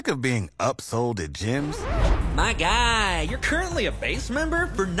of being upsold at gyms? My guy, you're currently a base member?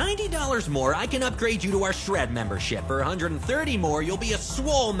 For $90 more, I can upgrade you to our Shred membership. For $130 more, you'll be a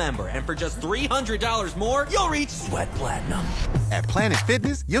Swole member. And for just $300 more, you'll reach Sweat Platinum. At Planet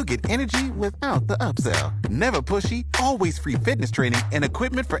Fitness, you'll get energy without the upsell. Never pushy, always free fitness training and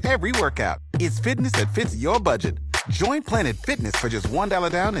equipment for every workout. It's fitness that fits your budget. Join Planet Fitness for just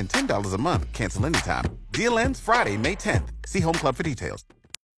 $1 down and $10 a month. Cancel anytime. Deal ends Friday, May 10th. See Home Club for details.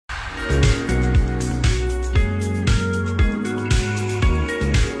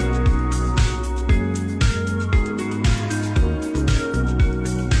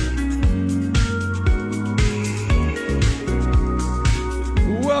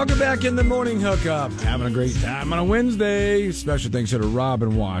 Welcome back in the morning hookup. Having a great time on a Wednesday. Special thanks to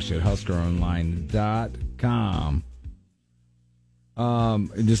Robin Wash at HuskerOnline.com.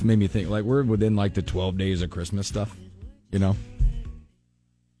 It just made me think, like, we're within like the 12 days of Christmas stuff, you know?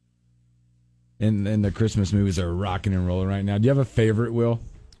 And the Christmas movies are rocking and rolling right now. Do you have a favorite, Will?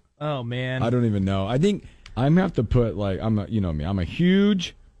 Oh, man. I don't even know. I think I'm have to put, like, you know me, I'm a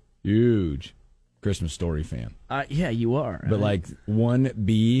huge Christmas Story fan. Yeah, you are. But like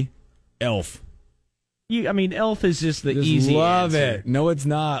 1B, Elf. Elf is just the Just easy love answer. it. No, it's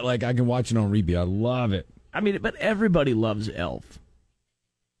not. Like, I can watch it on repeat. I love it. But everybody loves Elf.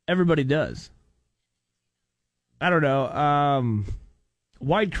 Everybody does. I don't know.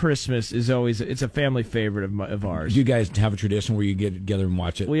 White Christmas is it's a family favorite of ours. Do you guys have a tradition where you get together and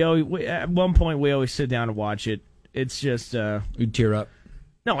watch it? We at one point we always sit down and watch it. It's just You tear up?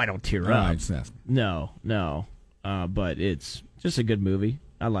 no, I don't tear Oh, up. I just asked. No. But it's just a good movie.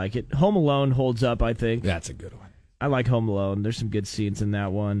 I like it. Home Alone holds up, I think. That's a good one. I like Home Alone. There's some good scenes in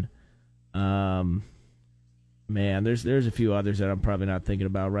that one. Man, there's a few others that I'm probably not thinking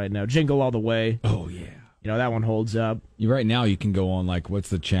about right now. Jingle All the Way. Oh, yeah. That one holds up. Right now you can go on, like, what's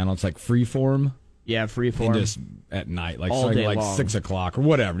the channel? It's like Freeform. Yeah, And Freeform. just at night, like, All starting day like long. 6 o'clock or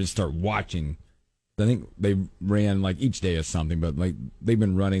whatever, just start watching. I think they ran, like, each day is something, but, like, they've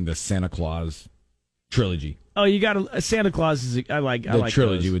been running the Santa Claus trilogy. Oh, you got Santa Claus is I like The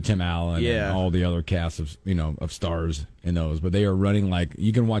trilogy those. with Tim Allen Yeah. and all the other casts of stars in those. But they are running, like,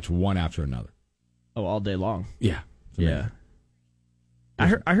 you can watch one after another. Oh, all day long. Yeah. It's amazing.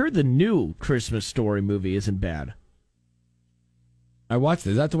 Yeah. I heard the new Christmas Story movie isn't bad. I watched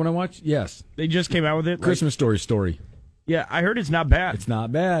it. Is that the one I watched? Yes. They just came out with it. Christmas Story. Yeah, I heard it's not bad. It's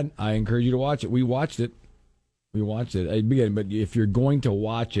not bad. I encourage you to watch it. We watched it. Again, but if you're going to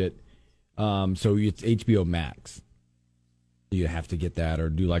watch it, so it's HBO Max. You have to get that or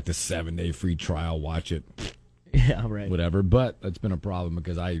do like the 7-day free trial, watch it. Yeah, right. Whatever. But that's been a problem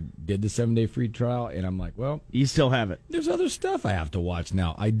because I did the 7-day free trial and I'm like, well, You still have it. there's other stuff I have to watch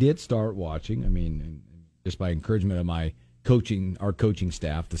now. I did start watching, and just by encouragement of our coaching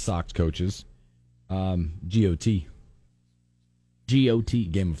staff, the Sox coaches, GOT. GOT.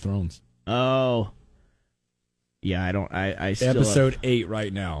 Game of Thrones. Oh. Yeah, I still Episode 8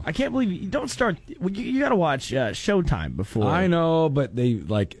 right now. I can't believe you don't start. You got to watch Showtime before. I know, but they,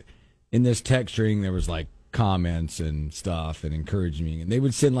 like, in this text string, there was, like, comments and stuff and encouraging me. And they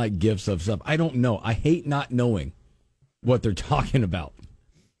would send, like, gifts of stuff. I don't know. I hate not knowing what they're talking about.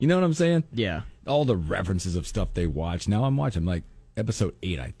 You know what I'm saying? Yeah. All the references of stuff they watch. Now I'm watching, like, episode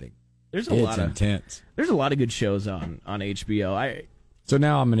 8, I think. There's It's intense. There's a lot of good shows on HBO. So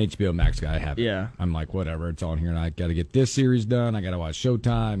now I'm an HBO Max guy. I have it. Yeah. I'm like, whatever, it's on here, and I got to get this series done. I got to watch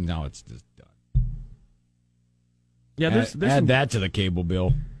Showtime. Now it's just done. Yeah, there's add some, that to the cable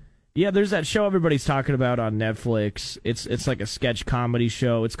bill. yeah, there's that show everybody's talking about on Netflix. It's like a sketch comedy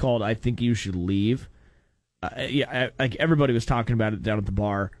show. It's called I Think You Should Leave. Like everybody was talking about it down at the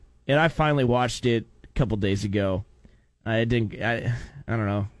bar, and I finally watched it a couple days ago. I don't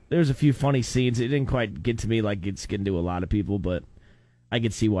know. There's a few funny scenes. It didn't quite get to me like it's getting to a lot of people, but I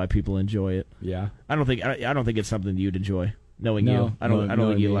could see why people enjoy it. Yeah. I don't think it's something you'd enjoy. Knowing No, you, I don't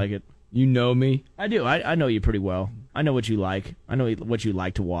think you like it. You know me. I do. I know you pretty well. I know what you like. I know what you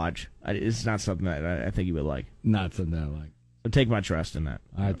like to watch. It's not something that I think you would like. Not something I like. So take my trust in that.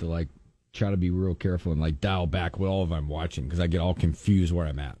 I have to, like, try to be real careful and, like, dial back what all of I'm watching because I get all confused where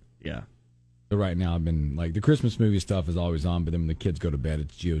I'm at. Yeah. So right now I've been, like, the Christmas movie stuff is always on, but then when the kids go to bed,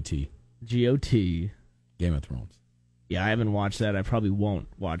 it's GOT. GOT. Game of Thrones. Yeah, I haven't watched that. I probably won't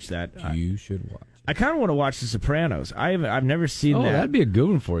watch that. You should watch. I kind of want to watch The Sopranos. I've never seen Oh, that. that'd be a good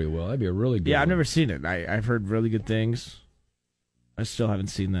one for you, Will. That'd be a really good Yeah, one. I've never seen it. I've heard really good things. I still haven't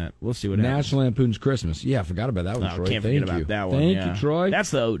seen that. We'll see what happens. National Lampoon's Christmas. Yeah, I forgot about that one, No, Troy. can't Thank forget about you. that one. Thank yeah. you, Troy.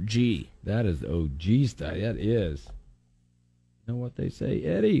 That's the OG. That is the OG style. That is. You know what they say,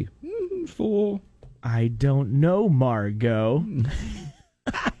 Eddie? Fool. I don't know, Margot.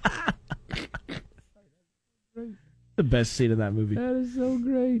 The best scene in that movie. That is so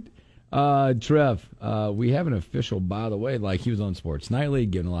great. Trev, we have an official, by the way, like he was on Sports Nightly,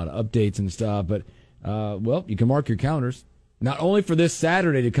 giving a lot of updates and stuff, but, well, you can mark your calendars. Not only for this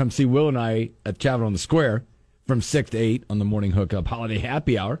Saturday to come see Will and I at Chavin on the Square from 6 to 8 on the Morning Hookup Holiday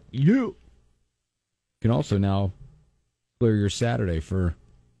Happy Hour. You can also now clear your Saturday for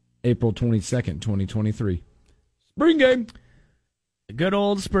April 22nd, 2023. Spring game. The good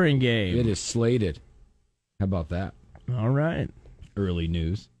old spring game. It is slated. How about that? All right. Early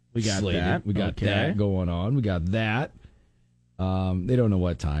news. We got slated. that. We got that going on. We got that. They don't know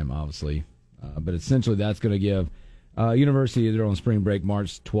what time, obviously. But essentially that's going to give University their own spring break,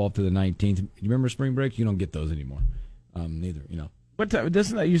 March 12th to the 19th. You remember spring break? You don't get those anymore. Neither, you know. What time?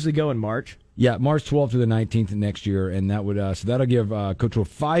 Doesn't that usually go in March? Yeah, March 12th to the 19th next year, and that would so that'll give Coach Will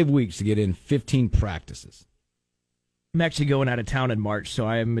 5 weeks to get in 15 practices. I'm actually going out of town in March, so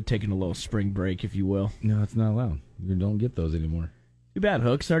I am taking a little spring break, if you will. No, it's not allowed. You don't get those anymore. Too bad,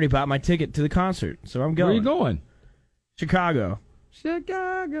 Hooks. I already bought my ticket to the concert, so I'm going. Where are you going? Chicago.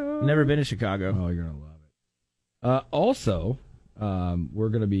 Chicago. Never been to Chicago. Oh, you're going to love it. Also, we're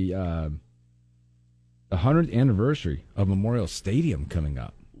going to be the 100th anniversary of Memorial Stadium coming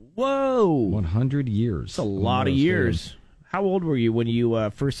up. Whoa. 100 years. That's a lot of years. Stadium. How old were you when you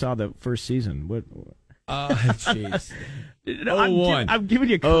first saw the first season? What? Jeez. 01. I'm giving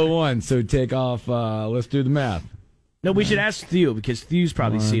you 01, so take off. Let's do the math. No, we should ask Theo, because Theo's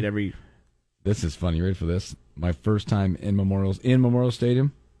probably seen every... This is funny. You ready for this? My first time in Memorial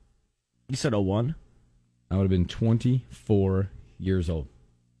Stadium. You said 01? I would have been 24 years old.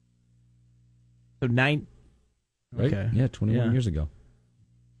 So 9... Right? Okay. Yeah, 21 years ago.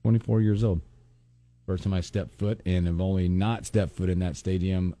 24 years old. First time I stepped foot, and have only not stepped foot in that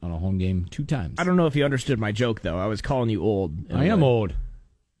stadium on a home game 2 times. I don't know if you understood my joke, though. I was calling you old. I am old,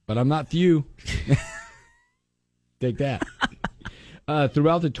 but I'm not Thew. Take that.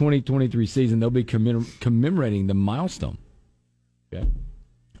 Throughout the 2023 season, they'll be commemorating the milestone. Okay.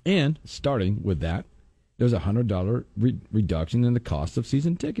 And starting with that, there's a $100 reduction in the cost of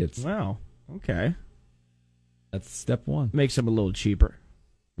season tickets. Wow. Okay. That's step one. Makes them a little cheaper.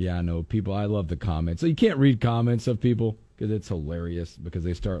 Yeah, I know. People, I love the comments. So you can't read comments of people because it's hilarious because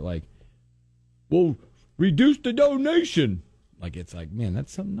they start like, well, reduce the donation. Like, it's like, man,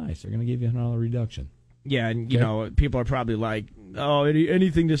 that's something nice. They're going to give you a $100 reduction. Yeah, and, you know, people are probably like, oh,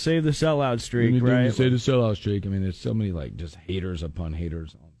 anything to save the sellout streak, anything right? to save the sellout streak. I mean, there's so many, like, just haters upon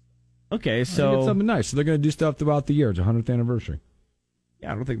haters. Okay, so... It's something nice. So they're going to do stuff throughout the year. It's 100th anniversary.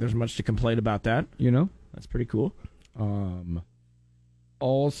 Yeah, I don't think there's much to complain about that. You know? That's pretty cool.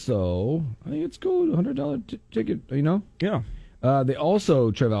 Also, I think it's cool, $100 ticket, you know? Yeah. They also,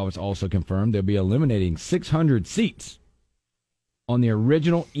 Trev Alvis also confirmed they'll be eliminating 600 seats on the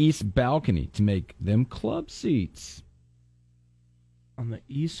original east balcony to make them club seats. On the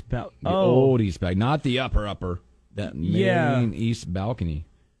east balcony? The old east balcony, not the upper. That main east balcony.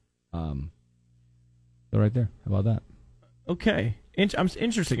 So right there. How about that? Okay.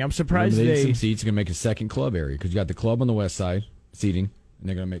 Interesting. I'm surprised they... some seats are going to make a second club area because you got the club on the west side seating, and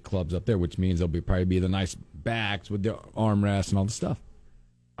they're going to make clubs up there, which means there'll probably be the nice backs with the armrests and all the stuff.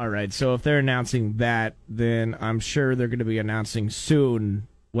 All right, so if they're announcing that, then I'm sure they're going to be announcing soon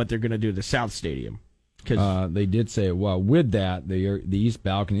what they're going to do to the South Stadium. They did say, well, with that, the east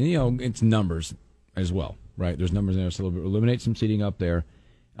balcony, you know, it's numbers as well, right? There's numbers in there, so they'll eliminate some seating up there.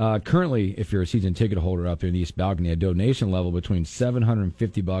 Currently, if you're a season ticket holder up there in the east balcony, a donation level between $750 and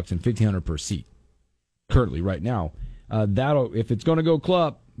 $1,500 per seat. Currently, right now. That'll, if it's going to go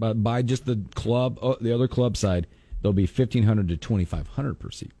club, but by just the club, the other club side, there'll be $1,500 to $2,500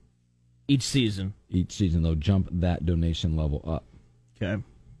 per seat. Each season they'll jump that donation level up. Okay.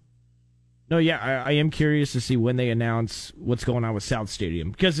 No, yeah, I am curious to see when they announce what's going on with South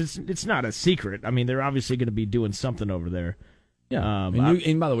Stadium, because it's not a secret. I mean, they're obviously going to be doing something over there. Yeah.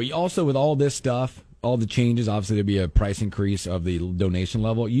 And by the way, also with all this stuff, all the changes, obviously there'll be a price increase of the donation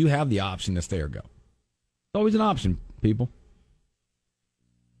level. You have the option to stay or go. It's always an option, people.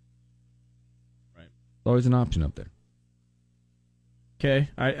 Right. It's always an option up there. Okay,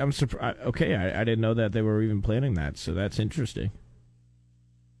 I'm surprised. Okay, I didn't know that they were even planning that, so that's interesting.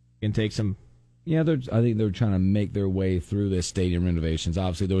 You can take some. Yeah, I think they're trying to make their way through this stadium renovations.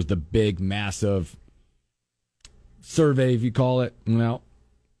 Obviously, there was the big, massive survey, if you call it, went out,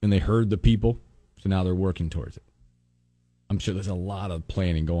 and they heard the people, so now they're working towards it. I'm sure there's a lot of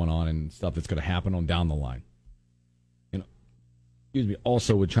planning going on and stuff that's going to happen on down the line. You know, excuse me.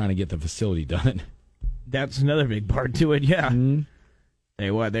 Also, with trying to get the facility done. That's another big part to it. Yeah. Mm-hmm.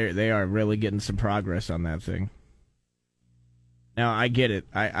 They are really getting some progress on that thing. Now, I get it.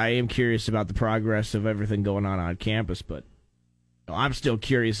 I am curious about the progress of everything going on campus, but I'm still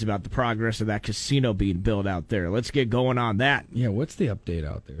curious about the progress of that casino being built out there. Let's get going on that. Yeah, what's the update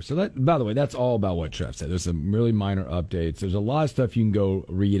out there? So that, by the way, that's all about what Trev said. There's some really minor updates. There's a lot of stuff you can go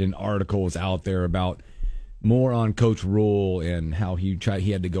read in articles out there about more on Coach Rule and how he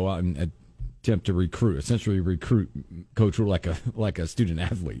had to go out and attempt to essentially recruit Coach Rule like a student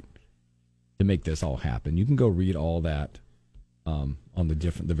athlete to make this all happen. You can go read all that on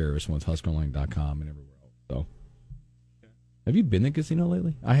the various ones, HuskerOnline.com and everywhere else. So, have you been to the casino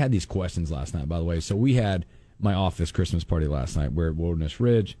lately? I had these questions last night, by the way. So we had my office Christmas party last night. We're at Wilderness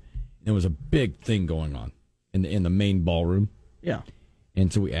Ridge. And there was a big thing going on in the main ballroom. Yeah.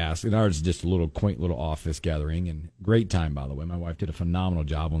 And so we asked, and ours is just a little quaint little office gathering, and great time, by the way. My wife did a phenomenal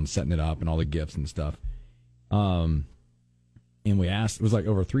job on setting it up and all the gifts and stuff. And we asked, it was like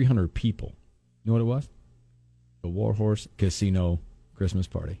over 300 people. You know what it was? The Warhorse Casino Christmas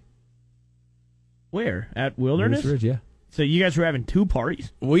party. Where? At Wilderness? Ridge, yeah. So you guys were having two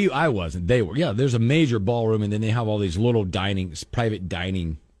parties? I wasn't. They were. Yeah, there's a major ballroom, and then they have all these little private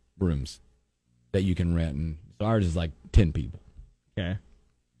dining rooms that you can rent. And so ours is like 10 people. Okay.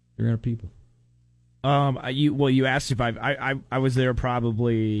 300 people. You asked if I was there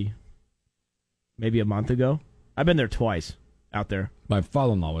probably maybe a month ago. I've been there twice out there. My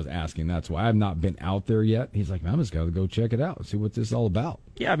father-in-law was asking. That's why I've not been out there yet. He's like, I'm just got to go check it out and see what this is all about.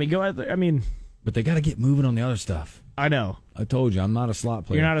 Yeah, I mean, go out there. But they got to get moving on the other stuff. I know. I told you, I'm not a slot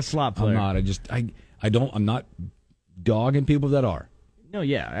player. You're not a slot player. I'm not. I'm not dogging people that are. No,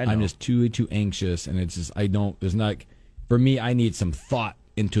 yeah, I know. I'm just too anxious, and it's just, there's not, for me, I need some thought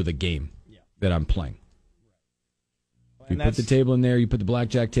into the game that I'm playing. You put the table in there, you put the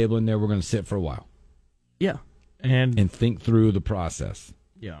blackjack table in there, we're going to sit for a while. Yeah. And think through the process.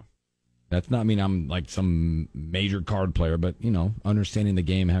 Yeah. That's not mean I'm like some major card player, but, understanding the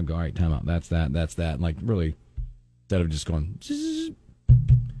game, all right, time out, that's that, and like really, instead of just going,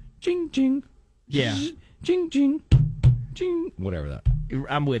 ching, ching, yeah, ching, ching, ching, whatever that.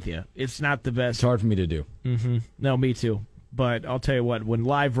 I'm with you. It's not the best. It's hard for me to do. Mm-hmm. No, me too. But I'll tell you what, when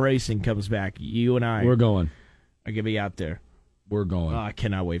live racing comes back, you and I... We're going. are going to be out there. We're going. Oh, I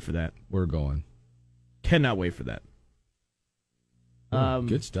cannot wait for that. We're going. Cannot wait for that.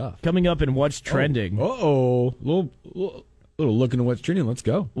 Good stuff. Coming up in What's Trending. Little look into what's trending. Let's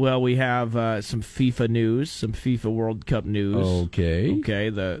go. Well, we have some FIFA news, some FIFA World Cup news. Okay.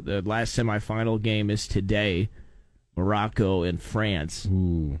 The last semifinal game is today. Morocco and France.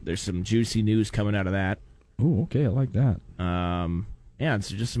 Ooh. There's some juicy news coming out of that. Ooh, okay, I like that. And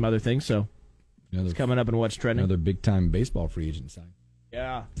so just some other things. So it's coming up in What's Trending. Another big-time baseball free agent sign.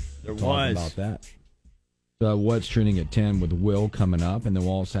 Yeah, there was. Talking about that. So What's Trending at 10 with Will coming up, and then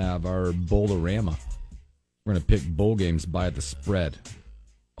we'll also have our Bowl-orama. We're going to pick bowl games by the spread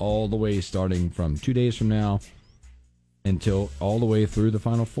all the way starting from 2 days from now until all the way through the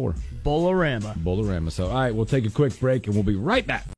Final Four. Bowl-orama. Bowl-orama. So, all right, we'll take a quick break, and we'll be right back.